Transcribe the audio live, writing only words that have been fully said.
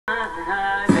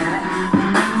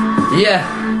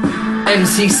Yeah,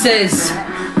 MC says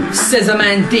a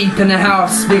man deep in the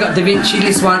house. Big up Davinche,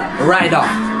 this one, Ryder.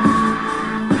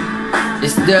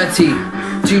 It's dirty,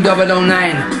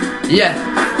 2009. Yeah.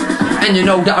 And you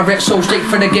know that I rep so straight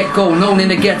from the get-go. Known in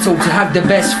the ghetto to have the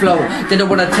best flow. They don't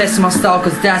wanna test my style,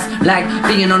 cause that's like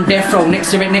being on death row.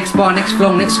 Next lyric, next bar, next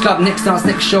flow, next club, next dance,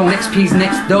 next show, next piece,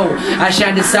 next dough. I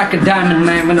shine the sack of diamond,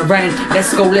 man, when I rhyme.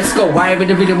 Let's go, let's go. I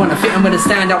really wanna fit in with a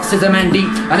stand-out, says a man deep.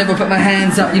 I never put my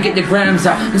hands up, you get the grams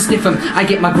up and sniff them. I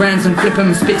get my grams and flip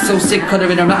them. Spit so sick, cut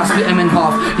in them, I split them in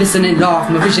half. Listen and laugh,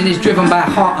 my vision is driven by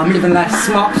heart. I'm living life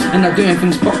smart, and I'm doing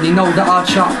things properly, know that I'll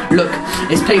chart. Look,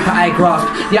 it's paper I grasp.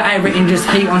 Yeah, I written just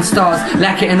hate on stars.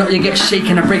 Like it or not, you get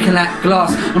shaken and breaking like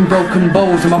glass and broken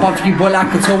bowls. I'm about to be boy like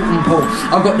a totem pole.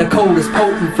 I got the coldest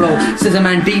potent flow. Says a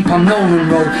man deep, I'm known and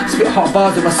roll. Spit hot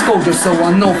bars with a skull just so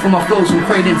I know from my flows from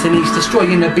cradle to niche.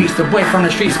 Destroying the beast, the boy from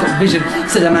the streets got vision.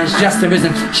 Says a man's just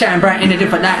arisen, shine bright in a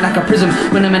different light like a prism.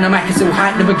 When I'm in a mic it's so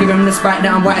hype, never give him the spite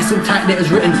that I'm white, it's so tight that it's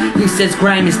written. Who says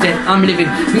grime is dead? I'm living.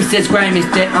 Who says grime is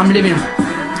dead? I'm living.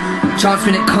 Chance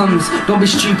when it comes, don't be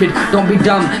stupid, don't be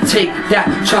dumb. Take that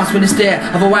chance when it's there,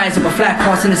 otherwise it will fly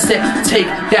past in a set. Take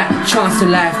that chance in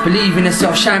life, believe in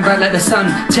yourself, shine bright like the sun.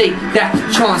 Take that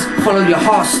chance, follow your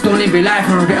heart, don't live your life.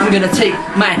 I'm gonna take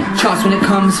my chance when it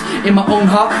comes. In my own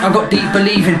heart, I got deep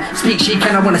believing. Speak she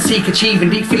can, I wanna seek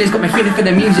achieving. Deep feelings got me feeling for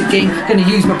the music game. Gonna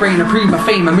use my brain to prove my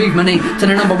fame, I move my name to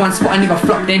the #1 spot. I never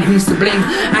flop, then who's to blame?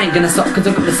 I ain't gonna stop cause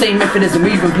I've got the same method as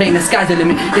we've been playing. The sky's the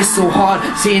limit, it's so hard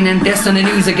seeing them deaths on the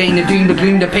news again. The doom, the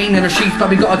gloom, the pain and the streets, but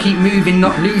we gotta keep moving,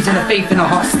 not losing the faith in our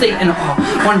heart, state in our heart.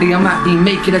 One day I might be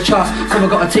making a chance, so I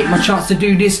gotta take my chance to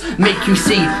do this. Make you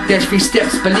see, there's 3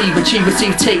 steps, believe, achieve,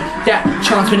 receive. Take that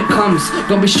chance when it comes,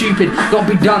 don't be stupid, don't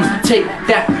be dumb. Take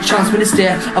that chance when it's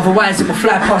there, otherwise it will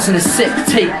fly past in a sec.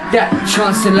 Take that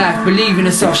chance in life, believe in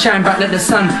yourself, shine bright like the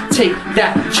sun. Take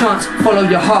that chance, follow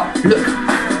your heart, look,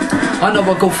 I know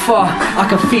I go far, I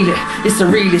can feel it, it's the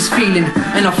realest feeling,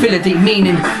 and I feel a deep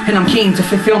meaning, and I'm keen to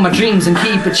fulfill my dreams and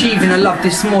keep achieving. I love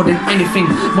this more than anything,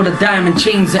 more the diamond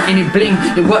chains or any bling,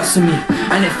 it works for me,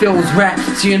 and it feels right,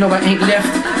 so you know I ain't left.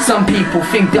 Some people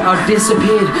think that I've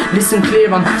disappeared, listen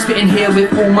clear, I'm spitting here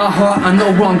with all my heart, I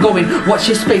know where I'm going, watch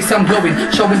this space, I'm glowing,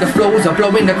 showing the flows, I'm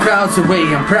blowing the crowds away.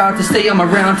 I'm proud to stay, I'm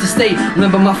around to stay,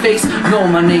 remember my face, know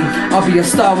my name, I'll be a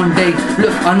star one day.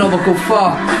 Look, I know I go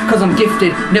far, cause I'm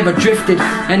gifted, never drifted.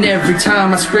 And every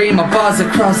time I spray my bars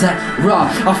across that raw,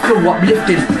 I feel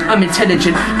uplifted. I'm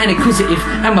intelligent and inquisitive,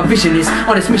 and my vision is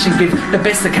on its mission. Give the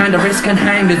best the kind of rest can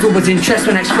hang. There's always interest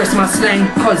when I express my slang,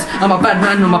 cause I'm a bad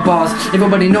man on my bars.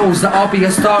 Everybody knows that I'll be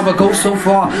a star, I go so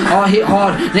far, I'll hit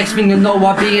hard. Next thing you know,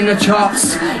 I'll be in the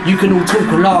charts. You can all talk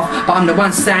or laugh, but I'm the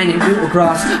one signing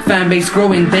autographs. Fan base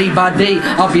growing day by day,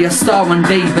 I'll be a star one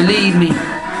day, believe me.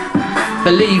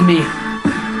 Believe me.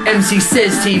 MC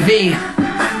Says TV.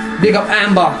 Big up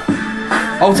Amber,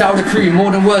 out to all the crew, More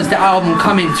Than Words, the album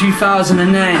coming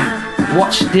 2009.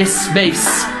 Watch this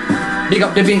space. Big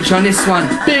up Davinche on this one.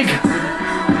 Big.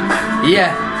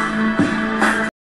 Yeah.